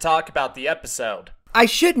trying to talk about the episode. I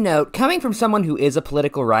should note, coming from someone who is a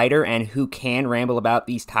political writer and who can ramble about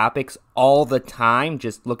these topics all the time,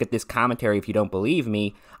 just look at this commentary if you don't believe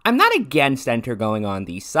me, I'm not against Enter going on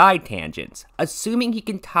these side tangents, assuming he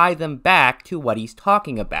can tie them back to what he's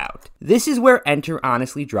talking about. This is where Enter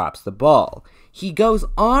honestly drops the ball. He goes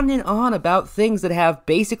on and on about things that have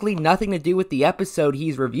basically nothing to do with the episode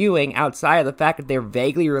he's reviewing outside of the fact that they're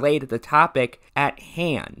vaguely related to the topic at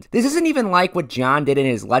hand. This isn't even like what John did in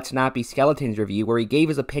his Let's Not Be Skeletons review, where he gave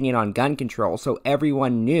his opinion on gun control so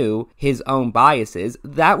everyone knew his own biases.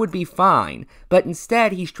 That would be fine, but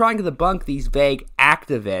instead he's trying to debunk these vague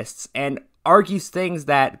activists and argues things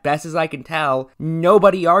that, best as I can tell,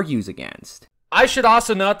 nobody argues against. I should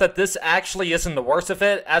also note that this actually isn't the worst of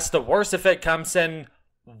it, as the worst of it comes in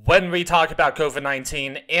when we talk about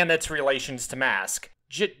COVID-19 and its relations to mask.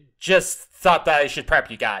 Just thought that I should prep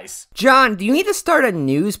you guys. John, do you need to start a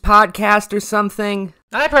news podcast or something?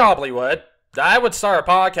 I probably would. I would start a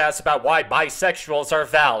podcast about why bisexuals are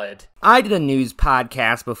valid. I did a news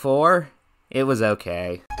podcast before. it was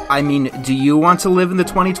okay. I mean, do you want to live in the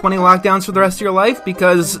 2020 lockdowns for the rest of your life?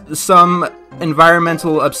 Because some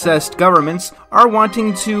environmental-obsessed governments are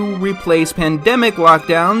wanting to replace pandemic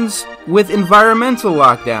lockdowns with environmental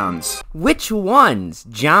lockdowns. Which ones?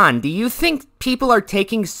 John, do you think people are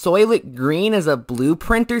taking Soylent Green as a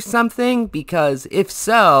blueprint or something? Because if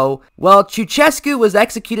so, well, Ceausescu was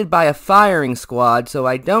executed by a firing squad, so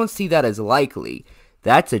I don't see that as likely.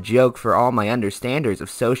 That's a joke for all my understanders of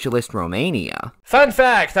socialist Romania. Fun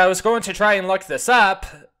fact, I was going to try and look this up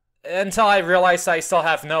until I realized I still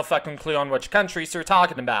have no fucking clue on which countries you're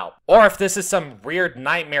talking about. Or if this is some weird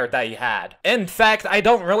nightmare that you had. In fact, I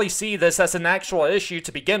don't really see this as an actual issue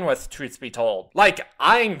to begin with, truth be told. Like,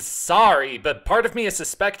 I'm sorry, but part of me is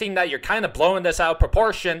suspecting that you're kind of blowing this out of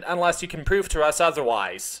proportion unless you can prove to us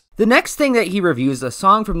otherwise. The next thing that he reviews is a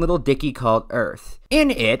song from Lil Dicky called Earth.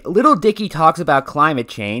 In it, Lil Dicky talks about climate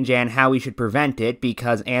change and how we should prevent it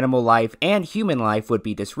because animal life and human life would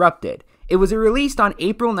be disrupted. It was released on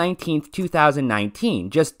April 19th,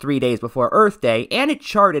 2019, just 3 days before Earth Day, and it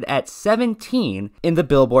charted at 17 in the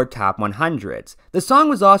Billboard Top 100s. The song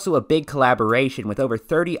was also a big collaboration with over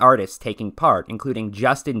 30 artists taking part, including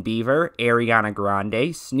Justin Bieber, Ariana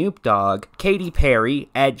Grande, Snoop Dogg, Katy Perry,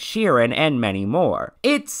 Ed Sheeran, and many more.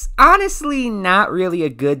 It's honestly not really a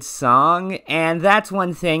good song, and that's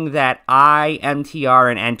one thing that I, MTR,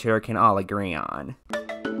 and Enter can all agree on.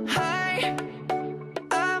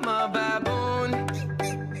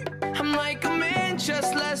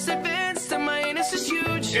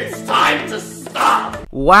 It's time to stop!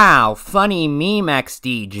 Wow, funny meme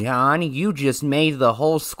XD, John. You just made the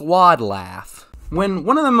whole squad laugh. When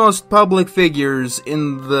one of the most public figures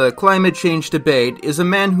in the climate change debate is a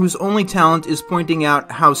man whose only talent is pointing out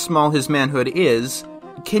how small his manhood is,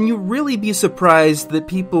 can you really be surprised that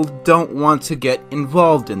people don't want to get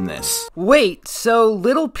involved in this? Wait, so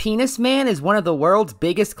Little Penis Man is one of the world's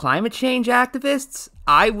biggest climate change activists?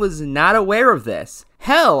 I was not aware of this.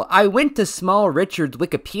 Hell, I went to Small Richard's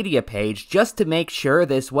Wikipedia page just to make sure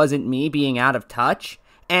this wasn't me being out of touch,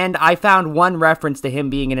 and I found one reference to him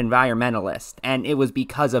being an environmentalist, and it was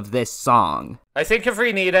because of this song. I think if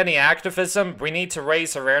we need any activism, we need to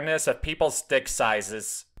raise awareness of people's dick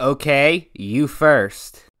sizes. Okay, you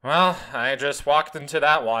first. Well, I just walked into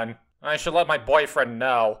that one. I should let my boyfriend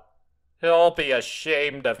know. He'll be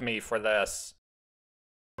ashamed of me for this.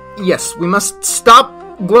 Yes, we must stop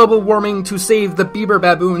global warming to save the beaver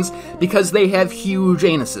baboons because they have huge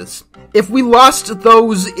anuses. If we lost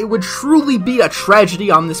those, it would truly be a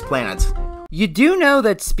tragedy on this planet. You do know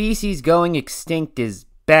that species going extinct is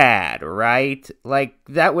bad, right? Like,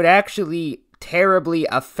 that would actually terribly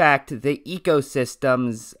affect the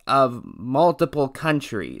ecosystems of multiple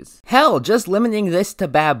countries. Hell, just limiting this to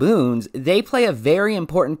baboons, they play a very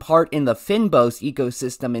important part in the Fynbos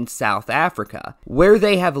ecosystem in South Africa, where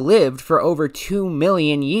they have lived for over 2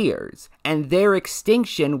 million years, and their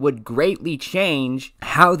extinction would greatly change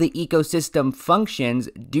how the ecosystem functions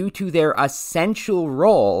due to their essential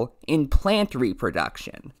role in plant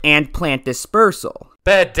reproduction and plant dispersal.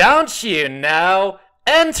 But don't you know?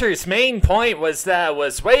 Enter's main point was that it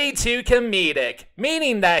was way too comedic,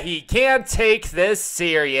 meaning that he can't take this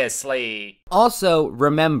seriously. Also,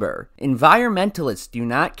 remember, environmentalists do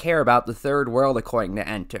not care about the third world according to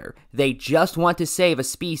Enter. They just want to save a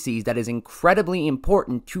species that is incredibly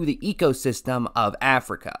important to the ecosystem of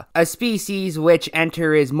Africa. A species which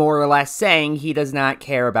Enter is more or less saying he does not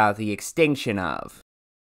care about the extinction of.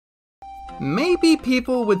 Maybe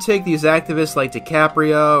people would take these activists like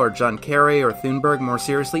DiCaprio or John Kerry or Thunberg more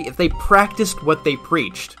seriously if they practiced what they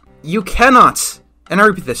preached. You cannot, and I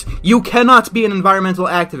repeat this, you cannot be an environmental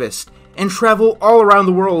activist and travel all around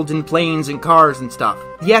the world in planes and cars and stuff.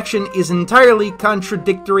 The action is entirely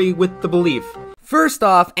contradictory with the belief. First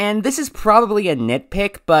off, and this is probably a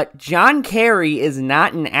nitpick, but John Kerry is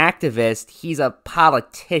not an activist, he's a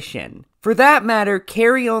politician. For that matter,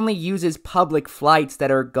 Kerry only uses public flights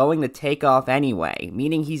that are going to take off anyway,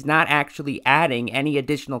 meaning he's not actually adding any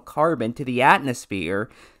additional carbon to the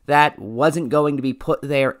atmosphere that wasn't going to be put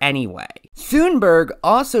there anyway. Thunberg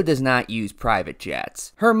also does not use private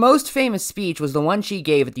jets. Her most famous speech was the one she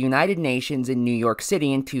gave at the United Nations in New York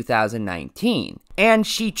City in 2019, and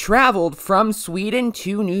she traveled from Sweden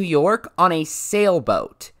to New York on a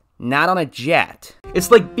sailboat. Not on a jet.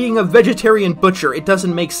 It's like being a vegetarian butcher. It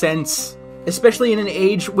doesn't make sense. Especially in an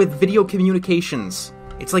age with video communications.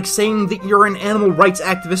 It's like saying that you're an animal rights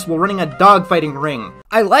activist while running a dogfighting ring.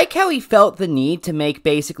 I like how he felt the need to make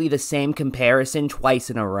basically the same comparison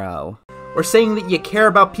twice in a row. Or saying that you care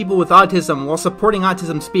about people with autism while supporting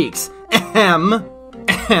Autism Speaks. Ahem.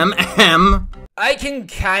 Ahem. Ahem. I can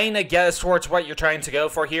kind of guess towards what you're trying to go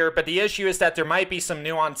for here, but the issue is that there might be some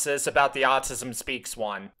nuances about the Autism Speaks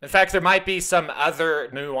one. In fact, there might be some other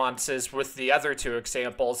nuances with the other two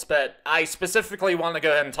examples, but I specifically want to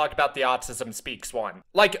go ahead and talk about the Autism Speaks one.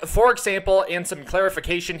 Like, for example, and some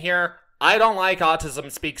clarification here, I don't like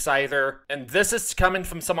Autism Speaks either, and this is coming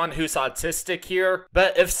from someone who's autistic here,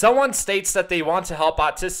 but if someone states that they want to help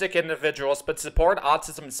autistic individuals but support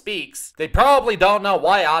Autism Speaks, they probably don't know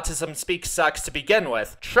why Autism Speaks sucks to begin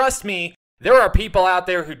with. Trust me, there are people out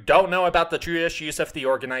there who don't know about the true issues of the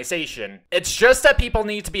organization. It's just that people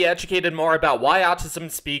need to be educated more about why Autism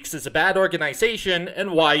Speaks is a bad organization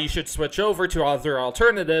and why you should switch over to other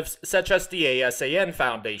alternatives such as the ASAN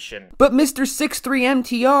Foundation. But Mr.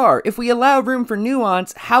 63MTR, if we allow room for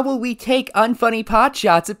nuance, how will we take unfunny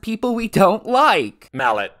potshots at people we don't like?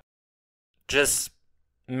 Mallet. Just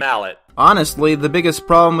mallet. Honestly, the biggest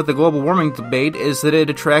problem with the global warming debate is that it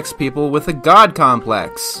attracts people with a god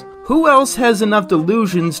complex. Who else has enough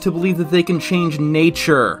delusions to believe that they can change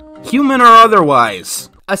nature, human or otherwise?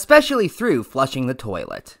 Especially through flushing the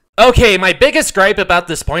toilet. Okay, my biggest gripe about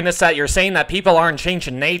this point is that you're saying that people aren't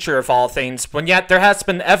changing nature of all things, when yet there has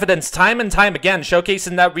been evidence time and time again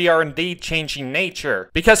showcasing that we are indeed changing nature.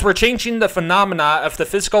 Because we're changing the phenomena of the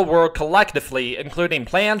physical world collectively, including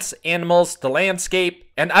plants, animals, the landscape,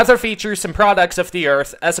 and other features and products of the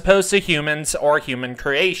Earth as opposed to humans or human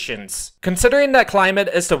creations. Considering that climate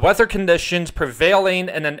is the weather conditions prevailing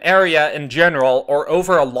in an area in general or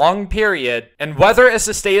over a long period, and weather is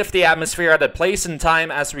the state of the atmosphere at a place and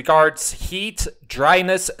time as regards heat,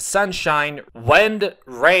 dryness, sunshine, wind,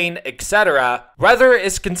 rain, etc., weather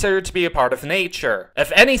is considered to be a part of nature.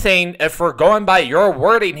 If anything, if we're going by your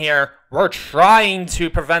wording here, we're trying to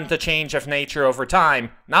prevent the change of nature over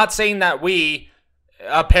time, not saying that we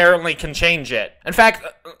apparently can change it. In fact,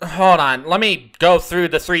 hold on, let me go through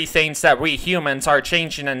the 3 things that we humans are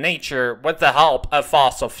changing in nature with the help of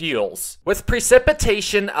fossil fuels. With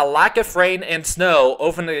precipitation, a lack of rain and snow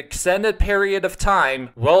over an extended period of time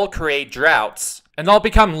will create droughts, and they'll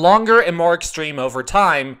become longer and more extreme over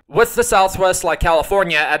time, with the Southwest like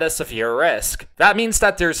California at a severe risk. That means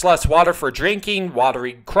that there's less water for drinking,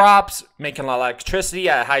 watering crops, making electricity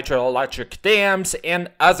at hydroelectric dams,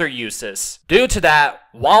 and other uses. Due to that,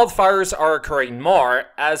 wildfires are occurring more,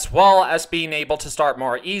 as well as being able to start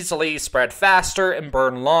more easily, spread faster, and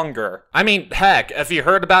burn longer. I mean, heck, if you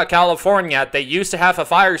heard about California, they used to have a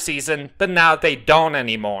fire season, but now they don't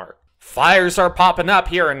anymore. Fires are popping up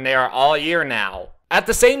here and there all year now. At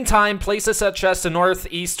the same time, places such as the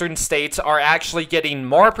northeastern states are actually getting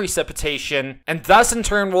more precipitation, and thus in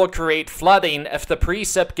turn will create flooding if the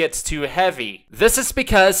precip gets too heavy. This is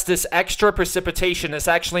because this extra precipitation is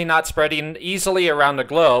actually not spreading easily around the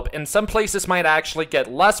globe, and some places might actually get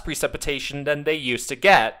less precipitation than they used to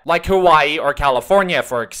get, like Hawaii or California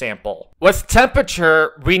for example. With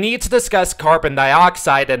temperature, we need to discuss carbon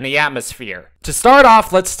dioxide in the atmosphere. To start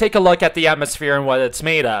off, let's take a look at the atmosphere and what it's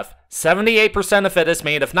made of. 78% of it is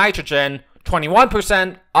made of nitrogen,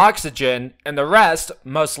 21% oxygen, and the rest,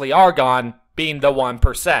 mostly argon, being the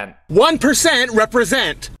 1%. 1%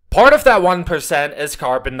 represent. Part of that 1% is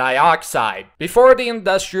carbon dioxide. Before the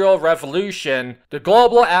Industrial Revolution, the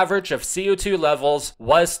global average of CO2 levels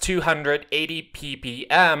was 280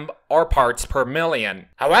 ppm, or parts per million.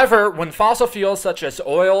 However, when fossil fuels such as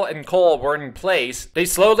oil and coal were in place, they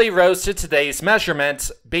slowly rose to today's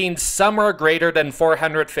measurements, being somewhere greater than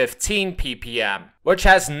 415 ppm, which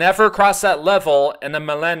has never crossed that level in a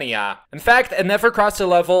millennia. In fact, it never crossed a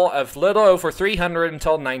level of little over 300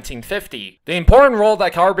 until 1950. The important role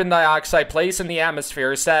that carbon dioxide plays in the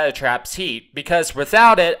atmosphere is that it traps heat, because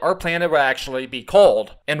without it, our planet would actually be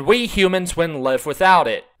cold, and we humans wouldn't live without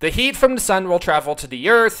it. The heat from the sun will travel to the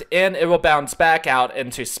Earth, and it will bounce back out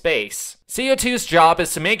into space. CO2's job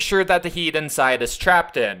is to make sure that the heat inside is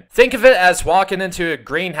trapped in. Think of it as walking into a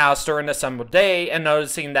greenhouse during a summer day and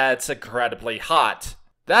noticing that it's incredibly hot.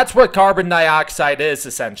 That's what carbon dioxide is,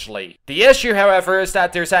 essentially. The issue, however, is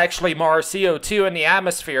that there's actually more CO2 in the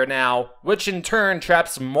atmosphere now, which in turn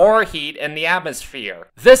traps more heat in the atmosphere.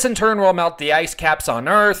 This in turn will melt the ice caps on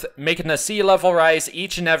Earth, making the sea level rise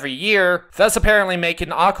each and every year, thus apparently making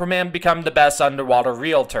Aquaman become the best underwater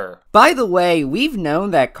realtor. By the way, we've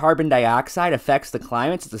known that carbon dioxide affects the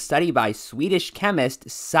climate since a study by Swedish chemist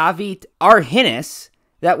Savit Arrhenius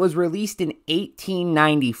that was released in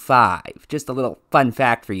 1895. Just a little fun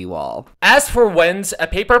fact for you all. As for winds, a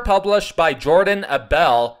paper published by Jordan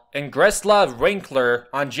Abel and Grisla Winkler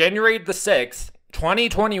on January the 6th,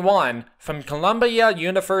 2021, from Columbia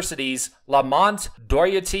University's Lamont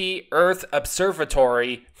Doherty Earth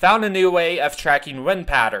Observatory found a new way of tracking wind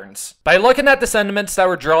patterns. By looking at the sediments that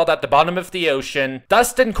were drilled at the bottom of the ocean,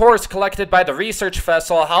 dust and cores collected by the research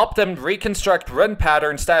vessel helped them reconstruct wind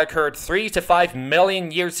patterns that occurred 3 to 5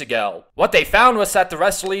 million years ago. What they found was that the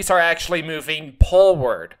westerlies are actually moving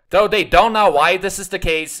poleward. Though they don't know why this is the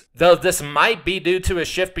case, though this might be due to a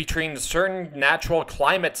shift between certain natural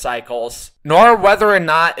climate cycles, nor whether or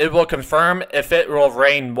not it will confirm if it will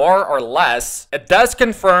rain more or less, it does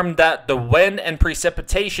confirm that the wind and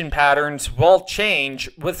precipitation patterns will change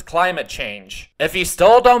with climate change. If you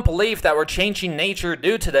still don't believe that we're changing nature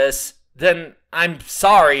due to this, then I'm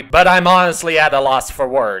sorry, but I'm honestly at a loss for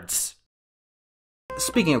words.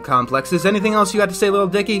 Speaking of complexes, anything else you got to say, little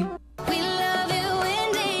Dickie?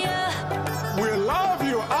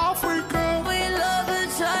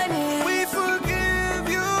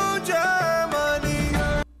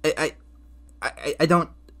 I don't...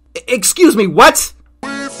 Excuse me, what?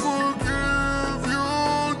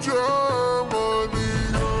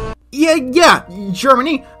 Yeah,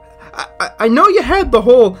 Germany. I know you had the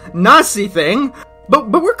whole Nazi thing,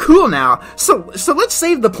 but we're cool now, so let's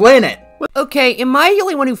save the planet. Okay, am I the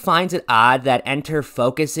only one who finds it odd that Enter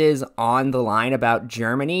focuses on the line about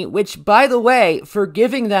Germany, which, by the way,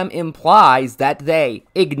 forgiving them implies that they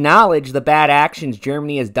acknowledge the bad actions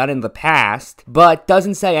Germany has done in the past, but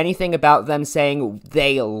doesn't say anything about them saying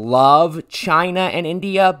they love China and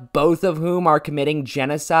India, both of whom are committing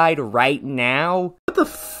genocide right now? What the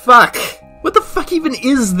fuck? What the fuck even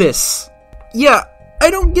is this? Yeah, I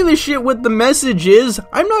don't give a shit what the message is.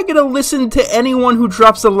 I'm not gonna listen to anyone who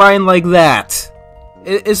drops a line like that.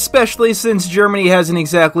 Especially since Germany hasn't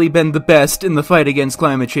exactly been the best in the fight against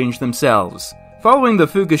climate change themselves. Following the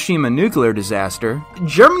Fukushima nuclear disaster,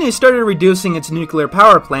 Germany started reducing its nuclear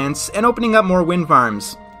power plants and opening up more wind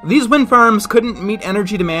farms. These wind farms couldn't meet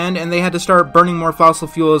energy demand and they had to start burning more fossil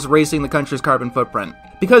fuels, raising the country's carbon footprint.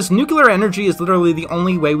 Because nuclear energy is literally the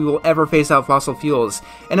only way we will ever phase out fossil fuels,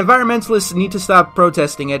 and environmentalists need to stop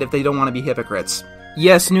protesting it if they don't want to be hypocrites.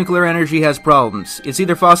 Yes, nuclear energy has problems. It's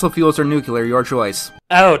either fossil fuels or nuclear, your choice.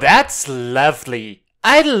 Oh, that's lovely.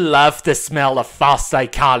 I love the smell of false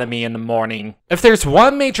dichotomy in the morning. If there's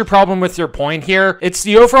one major problem with your point here, it's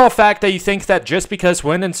the overall fact that you think that just because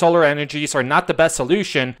wind and solar energies are not the best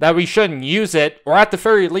solution, that we shouldn't use it, or at the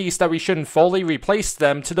very least that we shouldn't fully replace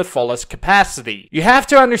them to the fullest capacity. You have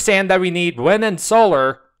to understand that we need wind and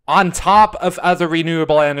solar on top of other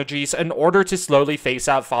renewable energies in order to slowly phase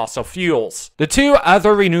out fossil fuels. The two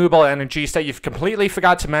other renewable energies that you've completely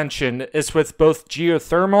forgot to mention is with both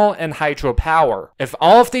geothermal and hydropower. If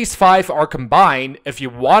all of these five are combined, if you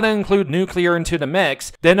want to include nuclear into the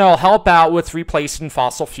mix, then it'll help out with replacing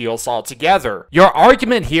fossil fuels altogether. Your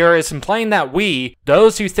argument here is implying that we,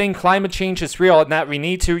 those who think climate change is real and that we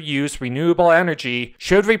need to use renewable energy,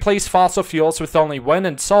 should replace fossil fuels with only wind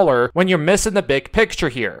and solar, when you're missing the big picture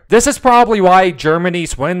here. This is probably why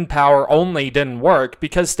Germany's wind power only didn't work,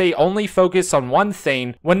 because they only focused on one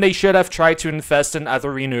thing when they should have tried to invest in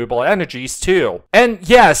other renewable energies too. And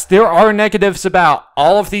yes, there are negatives about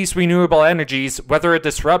all of these renewable energies, whether it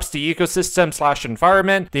disrupts the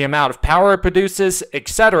ecosystem/environment, the amount of power it produces,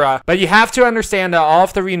 etc. But you have to understand that all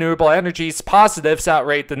of the renewable energies' positives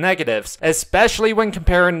outweigh the negatives, especially when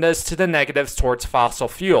comparing this to the negatives towards fossil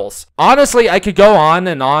fuels. Honestly, I could go on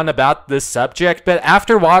and on about this subject, but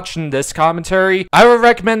after watching this commentary, I would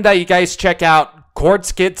recommend that you guys check out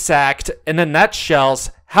Courts Get Sacked, in a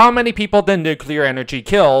nutshells, How Many People Did Nuclear Energy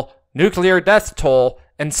Kill, Nuclear Death Toll,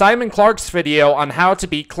 and Simon Clark's video on how to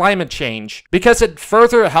beat climate change, because it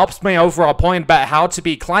further helps my overall point about how to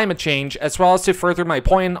beat climate change, as well as to further my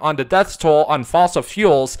point on the death toll on fossil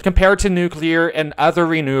fuels compared to nuclear and other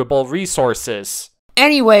renewable resources.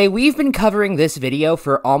 Anyway, we've been covering this video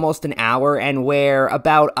for almost an hour, and we're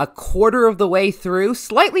about a quarter of the way through,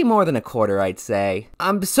 slightly more than a quarter, I'd say.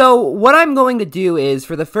 So what I'm going to do is,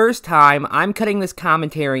 for the first time, I'm cutting this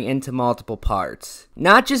commentary into multiple parts.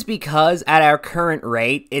 Not just because, at our current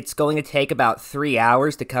rate, it's going to take about 3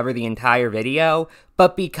 hours to cover the entire video,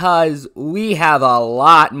 but because we have a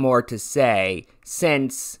lot more to say,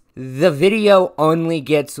 since the video only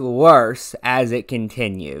gets worse as it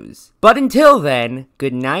continues. But until then,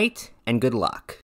 good night and good luck.